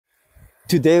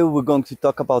Today we're going to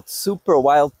talk about super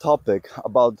wild topic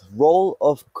about role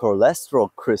of cholesterol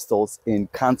crystals in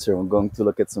cancer. We're going to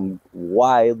look at some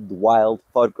wild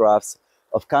photographs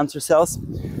of cancer cells.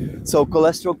 So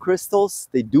cholesterol crystals,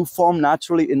 they do form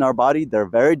naturally in our body. They're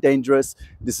very dangerous.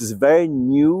 This is very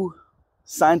new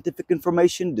scientific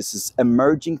information. This is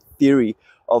emerging theory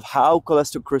of how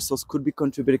cholesterol crystals could be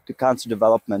contributing to cancer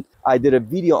development. I did a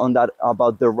video on that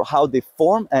about how they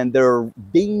form and their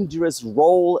dangerous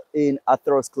role in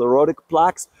atherosclerotic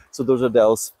plaques. So those are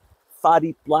those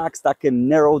fatty plaques that can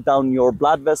narrow down your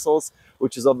blood vessels,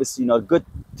 which is obviously not good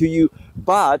to you.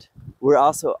 But we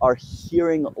also are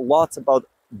hearing lots about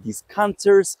these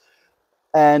cancers.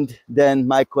 And then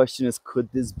my question is, could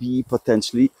this be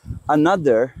potentially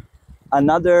another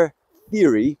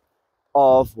theory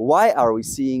of why are we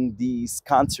seeing these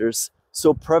cancers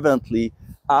so prevalently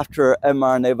after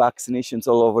mRNA vaccinations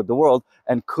all over the world?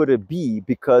 And could it be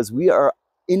because we are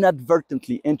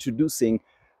inadvertently introducing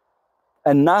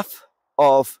enough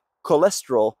of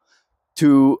cholesterol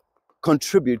to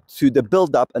contribute to the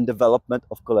buildup and development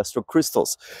of cholesterol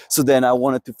crystals? So then I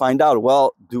wanted to find out,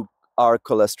 well, are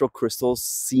cholesterol crystals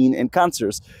seen in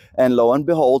cancers? And lo and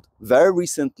behold, very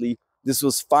recently, this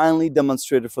was finally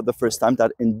demonstrated for the first time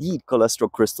that indeed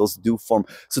cholesterol crystals do form.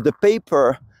 So the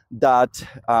paper that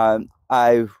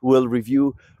I will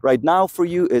review right now for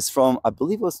you is from, I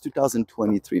believe it was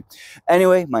 2023.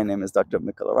 Anyway, my name is Dr.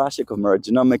 Merogenomics of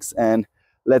Merogenomics, and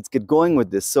let's get going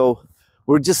with this. So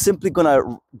we're just simply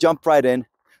gonna jump right in.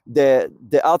 The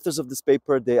authors of this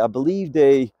paper, I believe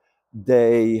they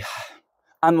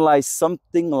analyzed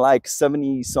something like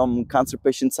 70 some cancer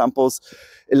patient samples,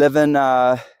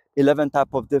 11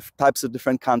 types of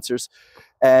different cancers,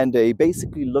 and they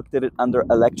basically looked at it under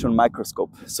electron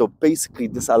microscope. So basically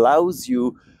this allows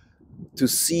you to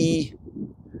see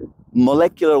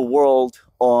molecular world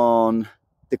on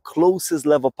the closest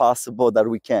level possible that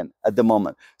we can at the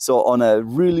moment. So on a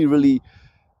really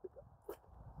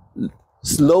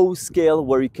slow scale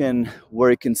where you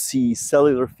can see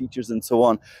cellular features and so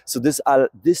on. So this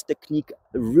technique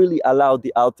really allowed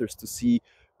the authors to see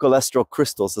cholesterol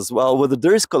crystals as well, whether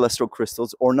there is cholesterol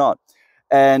crystals or not.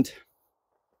 And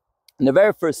the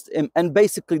very first, and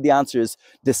basically the answer is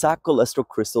they saw cholesterol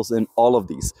crystals in all of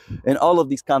these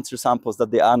cancer samples that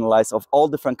they analyzed of all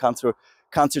different cancer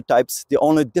types. The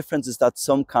only difference is that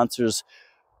some cancers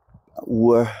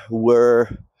were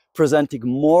presenting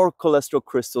more cholesterol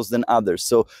crystals than others.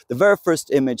 So the very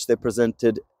first image they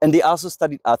presented, and they also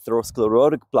studied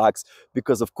atherosclerotic plaques,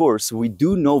 because of course we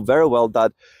do know very well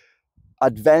that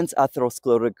advanced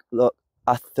atherosclerotic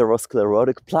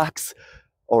plaques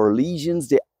or lesions,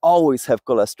 they always have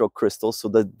cholesterol crystals, so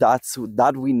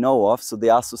that we know of. So they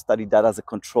also studied that as a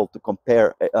control to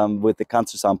compare with the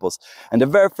cancer samples. And the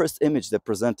very first image they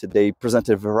presented a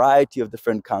variety of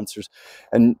different cancers,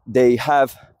 and they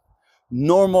have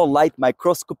normal light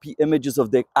microscopy images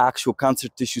of the actual cancer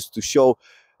tissues to show,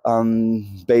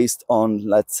 based on,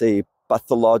 let's say,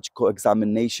 pathological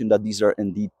examination, that these are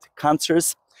indeed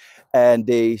cancers. And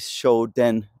they showed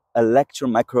then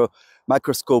electron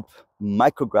microscope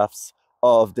micrographs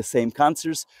of the same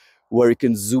cancers, where you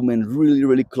can zoom in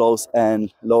really close,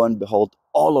 and lo and behold,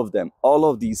 all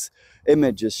of these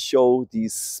images show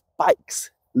these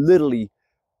spikes literally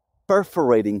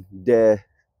perforating the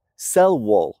cell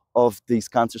wall of these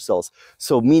cancer cells.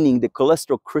 So meaning the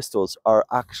cholesterol crystals are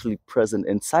actually present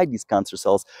inside these cancer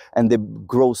cells, and they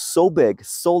grow so big,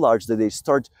 so large, that they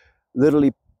start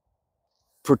literally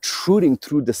protruding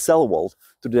through the cell wall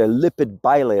to the lipid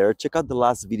bilayer. Check out the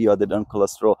last video I did on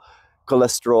cholesterol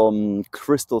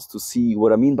crystals to see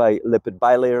what I mean by lipid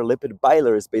bilayer. Lipid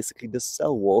bilayer is basically the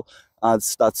cell wall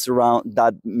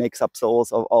that makes up cell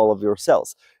walls of all of your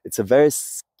cells. It's a very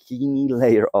skinny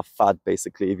layer of fat,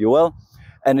 basically, if you will,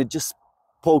 and it just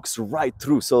pokes right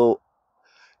through. So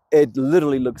it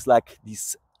literally looks like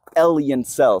these alien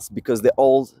cells, because they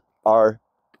all are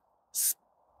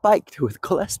spiked with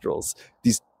cholesterols,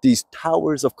 these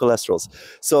towers of cholesterols.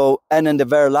 So, and in the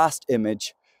very last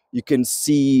image, you can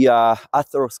see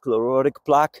atherosclerotic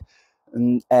plaque,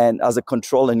 and as a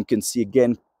control, and you can see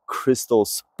again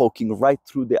crystals poking right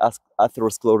through the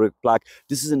atherosclerotic plaque.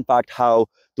 This is in fact how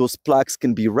those plaques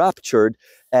can be ruptured,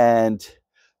 and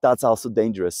that's also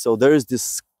dangerous. So there is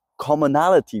this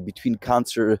commonality between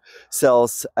cancer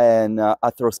cells and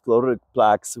atherosclerotic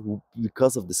plaques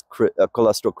because of this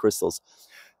cholesterol crystals.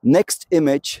 Next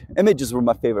images were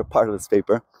my favorite part of this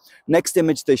paper. Next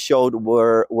image they showed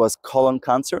was colon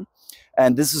cancer.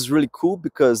 And this is really cool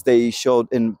because they showed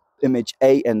in image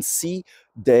A and C,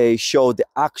 they showed the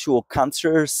actual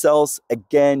cancer cells.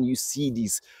 Again, you see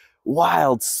these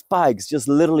wild spikes just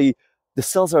literally the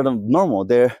cells are not normal.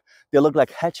 They look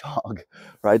like hedgehog,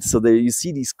 right? So you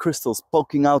see these crystals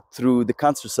poking out through the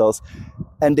cancer cells,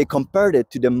 and they compared it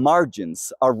to the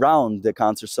margins around the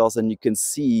cancer cells, and you can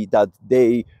see that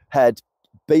they had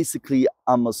basically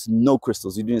almost no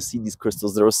crystals. You didn't see these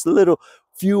crystals. There was a little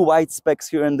few white specks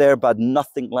here and there, but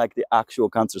nothing like the actual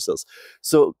cancer cells.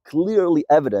 So clearly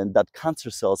evident that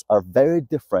cancer cells are very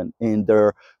different in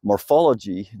their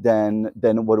morphology than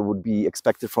what would be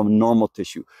expected from normal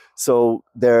tissue. So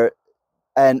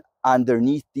and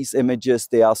underneath these images,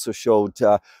 they also showed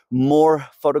more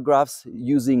photographs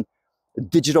using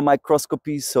digital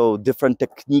microscopy, so different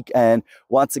technique. And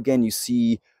once again, you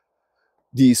see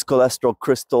these cholesterol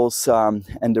crystals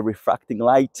and the refracting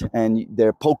light, and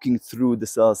they're poking through the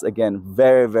cells. Again,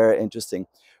 very, very interesting.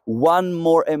 One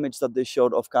more image that they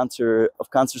showed of cancer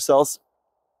cells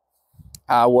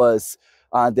was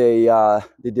they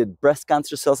did breast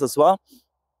cancer cells as well,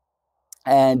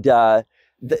 and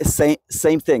the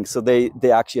same thing. So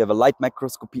they actually have a light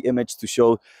microscopy image to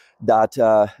show that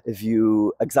if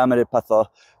you examine it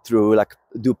through like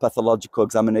do pathological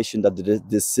examination, that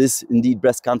this is indeed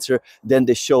breast cancer. Then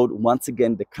they showed once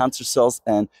again the cancer cells,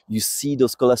 and you see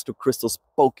those cholesterol crystals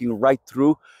poking right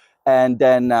through. And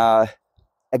then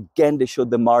again they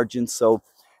showed the margins. So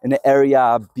in the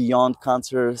area beyond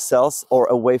cancer cells or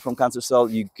away from cancer cell,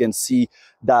 you can see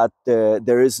that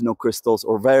there is no crystals,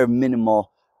 or very minimal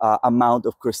amount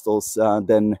of crystals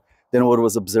than what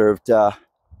was observed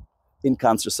in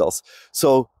cancer cells.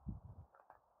 So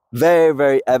very,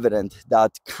 very evident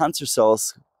that cancer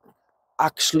cells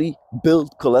actually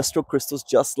build cholesterol crystals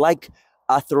just like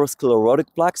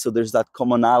atherosclerotic plaque. So there's that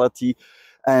commonality.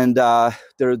 And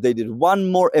they did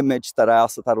one more image that I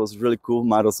also thought was really cool.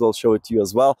 Might as well show it to you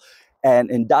as well.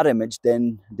 And in that image,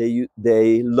 then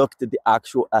they looked at the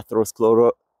actual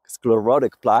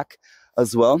atherosclerotic plaque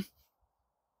as well.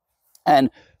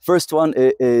 And first one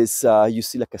is you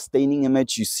see like a staining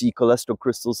image. You see cholesterol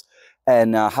crystals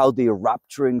and how they're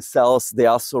rupturing cells. They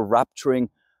also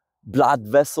rupturing blood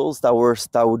vessels that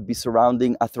would be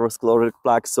surrounding atherosclerotic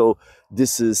plaque. So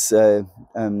this is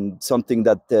something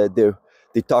that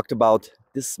they talked about.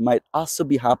 This might also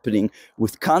be happening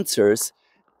with cancers.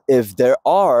 If there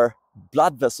are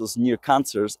blood vessels near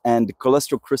cancers and the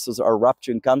cholesterol crystals are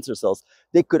rupturing cancer cells,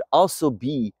 they could also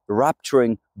be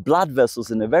rupturing blood vessels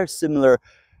in a very similar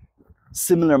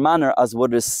manner as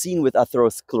what is seen with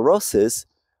atherosclerosis,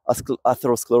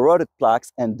 atherosclerotic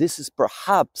plaques. And this is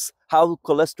perhaps how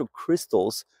cholesterol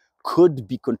crystals could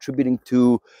be contributing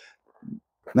to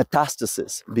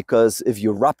metastasis, because if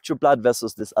you rupture blood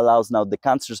vessels, this allows now the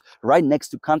cancers right next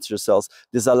to cancer cells,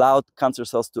 this allowed cancer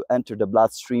cells to enter the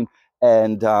bloodstream,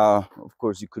 and of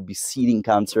course you could be seeding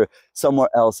cancer somewhere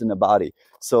else in the body.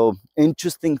 So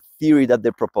interesting theory that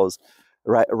they proposed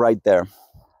right there.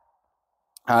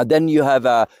 Then you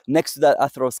have next to that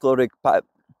atherosclerotic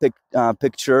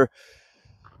picture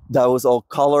that was all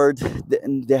colored,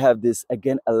 and they have this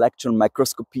again electron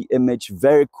microscopy image.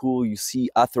 Very cool. You see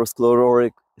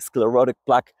atherosclerotic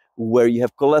plaque where you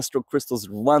have cholesterol crystals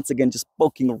once again just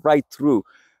poking right through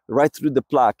the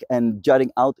plaque and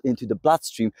jutting out into the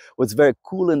bloodstream. What's very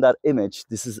cool in that image,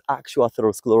 this is actual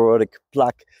atherosclerotic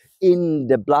plaque in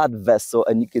the blood vessel,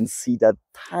 and you can see that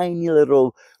tiny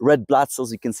little red blood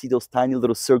cells. You can see those tiny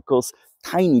little circles,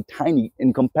 tiny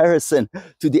in comparison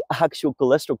to the actual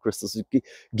cholesterol crystals. It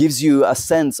gives you a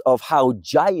sense of how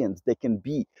giant they can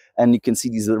be, and you can see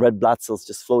these red blood cells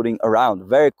just floating around.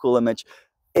 Very cool image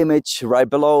right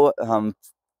below.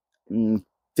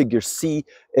 Figure C,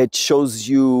 it shows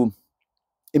you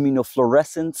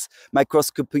immunofluorescence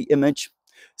microscopy image.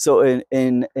 So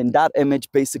in that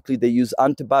image, basically they use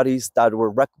antibodies that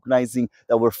were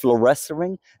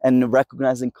fluorescing and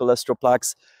recognizing cholesterol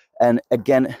plaques. And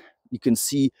again, you can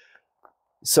see,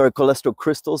 cholesterol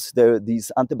crystals.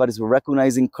 These antibodies were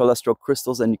recognizing cholesterol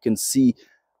crystals, and you can see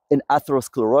in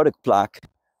atherosclerotic plaque,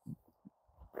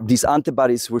 these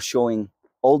antibodies were showing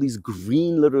all these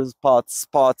green little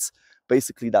spots,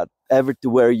 basically that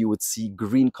everywhere you would see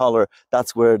green color,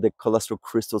 that's where the cholesterol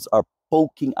crystals are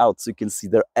poking out. So you can see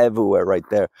they're everywhere right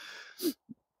there.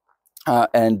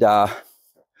 The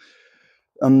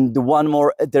one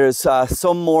more, there's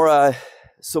some more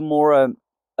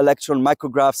electron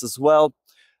micrographs as well.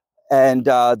 And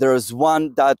there's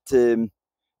one that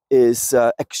is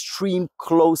extreme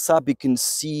close up. You can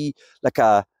see like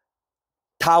a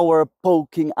tower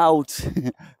poking out.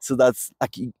 So that's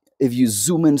like if you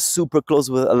zoom in super close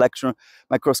with electron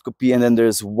microscopy. And then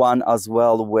there's one as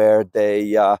well where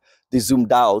they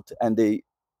zoomed out,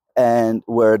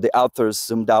 where the authors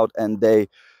zoomed out, and they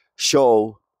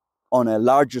show on a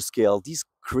larger scale these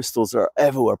crystals are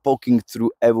everywhere, poking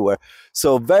through everywhere.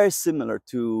 So very similar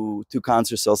to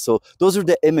cancer cells. So those are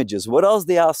the images. What else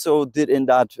they also did in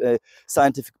that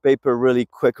scientific paper, really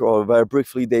quick or very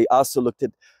briefly, they also looked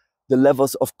at the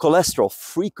levels of cholesterol,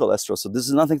 free cholesterol. So this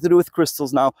is nothing to do with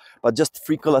crystals now, but just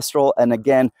free cholesterol. And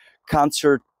again,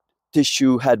 cancer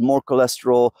tissue had more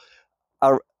cholesterol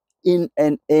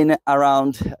in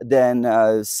around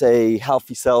than say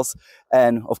healthy cells.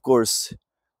 And of course,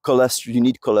 cholesterol, you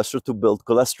need cholesterol to build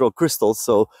cholesterol crystals.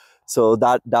 So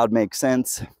that makes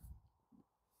sense.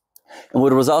 And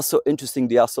what was also interesting,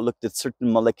 they also looked at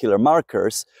certain molecular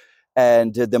markers,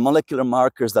 and the molecular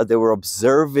markers that they were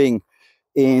observing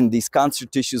in these cancer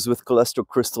tissues with cholesterol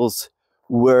crystals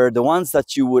were the ones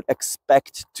that you would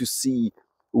expect to see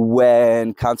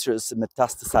when cancer is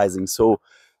metastasizing. So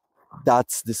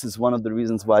this is one of the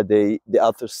reasons why the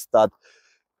authors thought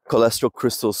cholesterol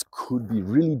crystals could be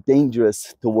really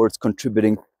dangerous towards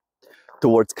contributing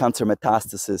towards cancer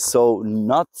metastasis. So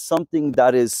not something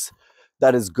that is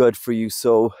good for you.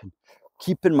 So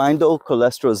keep in mind though,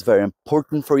 cholesterol is very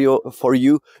important for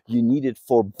you. You need it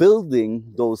for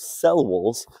building those cell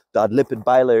walls, that lipid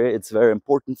bilayer. It's very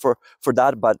important for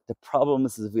that. But the problem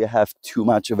is if we have too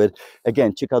much of it.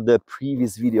 Again, check out the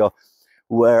previous video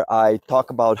where I talk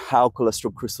about how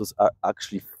cholesterol crystals are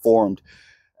actually formed,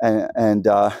 and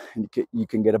you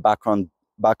can get a background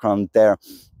there.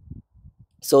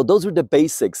 So those are the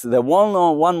basics. The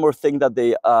one more thing that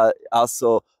they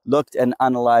also looked and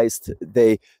analyzed,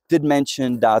 they did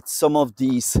mention that some of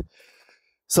the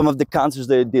cancers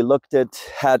they looked at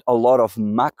had a lot of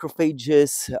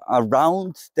macrophages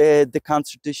around the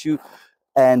cancer tissue,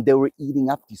 and they were eating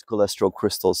up these cholesterol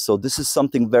crystals. So this is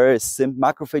something very simple.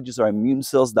 Macrophages are immune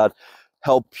cells that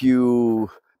help you.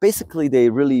 Basically, they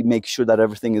really make sure that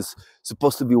everything is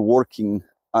supposed to be working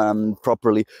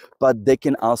properly, but they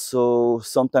can also,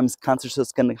 sometimes cancer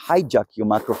cells can hijack your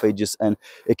macrophages and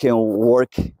it can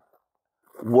work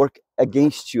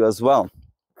against you as well.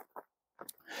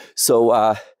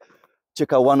 So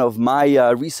check out one of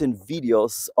my recent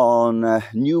videos on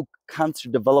new cancer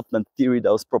development theory that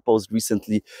was proposed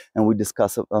recently, and we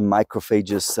discuss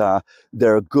macrophages,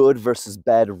 their good versus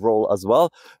bad role as well.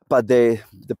 But the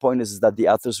point is that the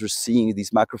authors are seeing these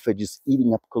macrophages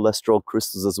eating up cholesterol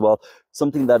crystals as well,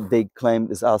 something that they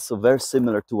claim is also very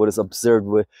similar to what is observed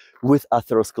with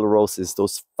atherosclerosis,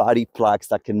 those fatty plaques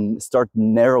that can start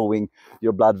narrowing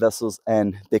your blood vessels,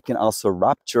 and they can also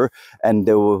rupture, and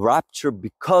they will rupture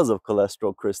because of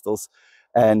cholesterol crystals,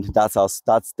 and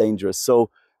that's dangerous. So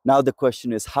now the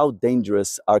question is, how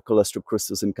dangerous are cholesterol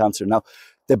crystals in cancer? Now,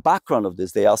 the background of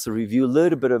this, they also review a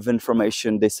little bit of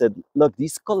information. They said, look,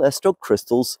 these cholesterol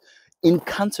crystals in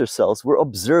cancer cells were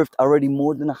observed already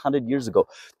more than 100 years ago.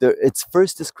 Its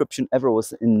first description ever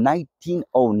was in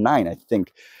 1909, I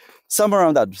think, somewhere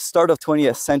around that start of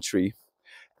 20th century.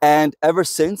 And ever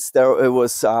since, it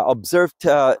was observed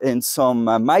in some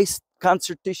mice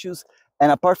cancer tissues.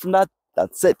 And apart from that,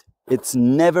 that's it. It's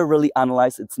never really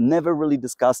analyzed. It's never really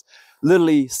discussed.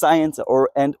 Literally, science or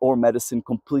medicine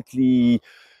completely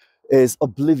is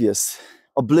oblivious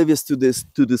to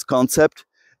this concept,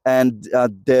 and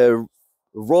the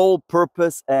role,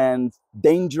 purpose, and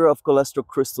danger of cholesterol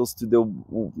crystals to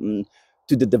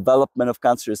the development of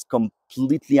cancer is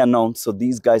completely unknown. So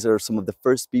these guys are some of the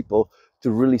first people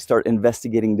to really start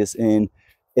investigating this in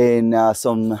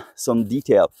some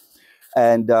detail,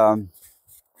 and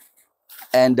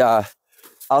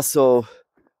also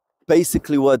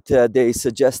basically what they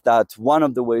suggest, that one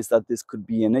of the ways that this could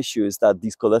be an issue is that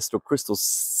these cholesterol crystals,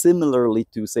 similarly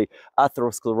to say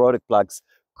atherosclerotic plaques,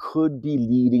 could be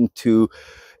leading to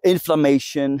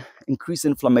inflammation, increased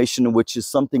inflammation, which is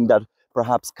something that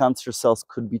perhaps cancer cells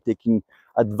could be taking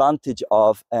advantage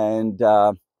of, and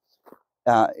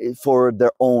for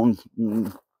their own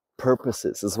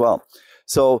purposes as well.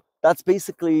 So that's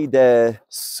basically the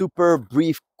super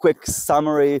brief, quick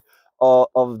summary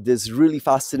of this really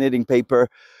fascinating paper.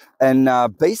 And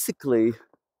basically,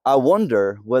 I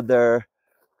wonder whether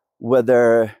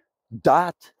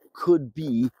that could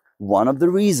be one of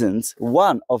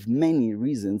many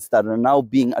reasons that are now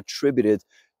being attributed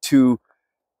to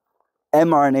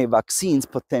mRNA vaccines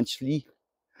potentially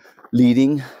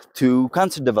leading to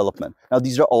cancer development. Now,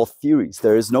 these are all theories.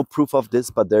 There is no proof of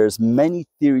this, but there's many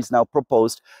theories now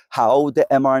proposed how the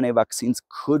mRNA vaccines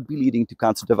could be leading to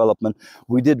cancer development.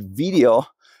 We did video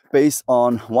based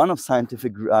on one of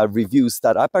scientific reviews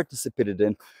that I participated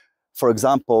in, for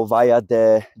example, via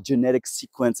the genetic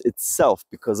sequence itself,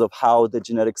 because of how the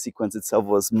genetic sequence itself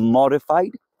was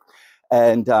modified.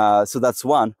 And so that's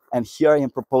one. And here I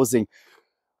am proposing,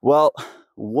 well,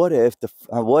 what if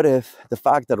the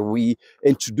fact that we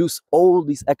introduce all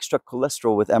these extra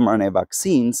cholesterol with mRNA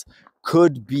vaccines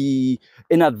could be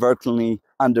inadvertently,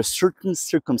 under certain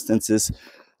circumstances,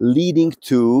 leading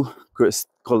to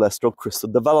cholesterol crystal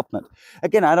development.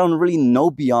 Again, I don't really know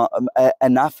beyond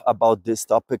enough about this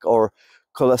topic or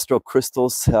cholesterol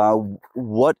crystals.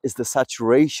 What is the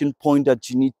saturation point that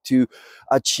you need to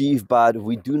achieve? But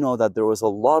we do know that there was a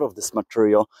lot of this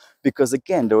material, because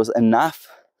again, there was enough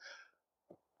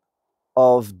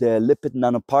of the lipid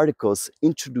nanoparticles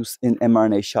introduced in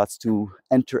mRNA shots to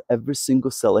enter every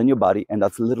single cell in your body, and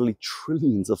that's literally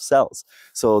trillions of cells.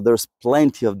 So there's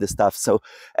plenty of this stuff. So,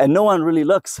 and no one really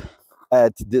looks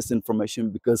at this information,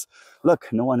 because look,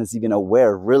 no one is even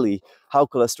aware really how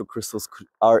cholesterol crystals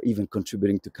are even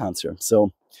contributing to cancer.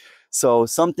 So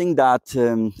something that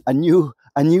a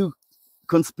new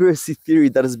conspiracy theory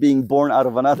that is being born out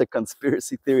of another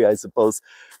conspiracy theory, I suppose,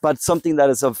 but something that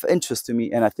is of interest to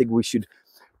me, and I think we should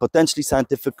potentially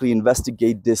scientifically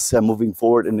investigate this moving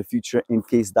forward in the future, in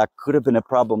case that could have been a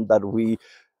problem that we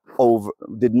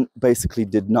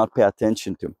did not pay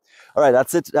attention to. All right,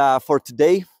 that's it for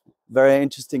today. Very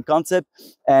interesting concept,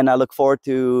 and I look forward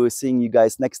to seeing you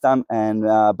guys next time, and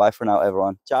bye for now,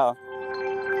 everyone. Ciao.